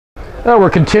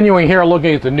We're continuing here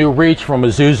looking at the new Reach from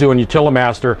Isuzu and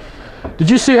Utilimaster.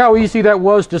 Did you see how easy that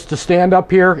was just to stand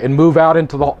up here and move out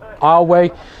into the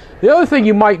aisleway? The other thing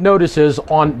you might notice is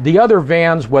on the other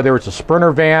vans, whether it's a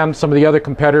Sprinter van, some of the other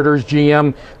competitors,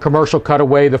 GM Commercial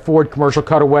Cutaway, the Ford Commercial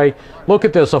Cutaway, look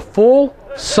at this, a full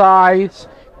size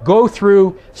go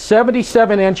through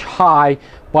 77-inch high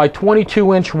by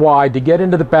 22-inch wide to get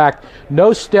into the back.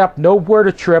 No step, nowhere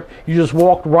to trip. You just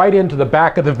walk right into the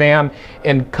back of the van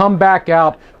and come back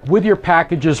out with your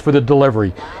packages for the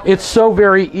delivery. It's so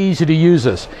very easy to use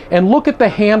this. And look at the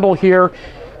handle here,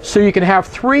 so you can have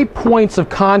 3 points of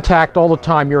contact all the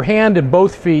time, your hand and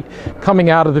both feet coming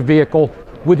out of the vehicle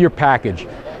with your package.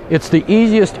 It's the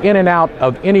easiest in and out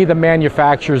of any of the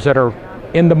manufacturers that are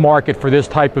in the market for this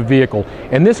type of vehicle.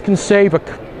 And this can save a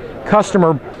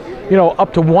customer, you know,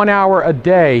 up to 1 hour a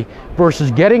day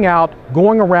versus getting out,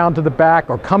 going around to the back,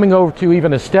 or coming over to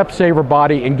even a step saver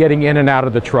body and getting in and out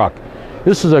of the truck.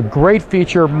 This is a great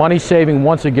feature, money saving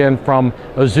once again from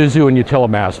Isuzu and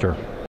Utilimaster.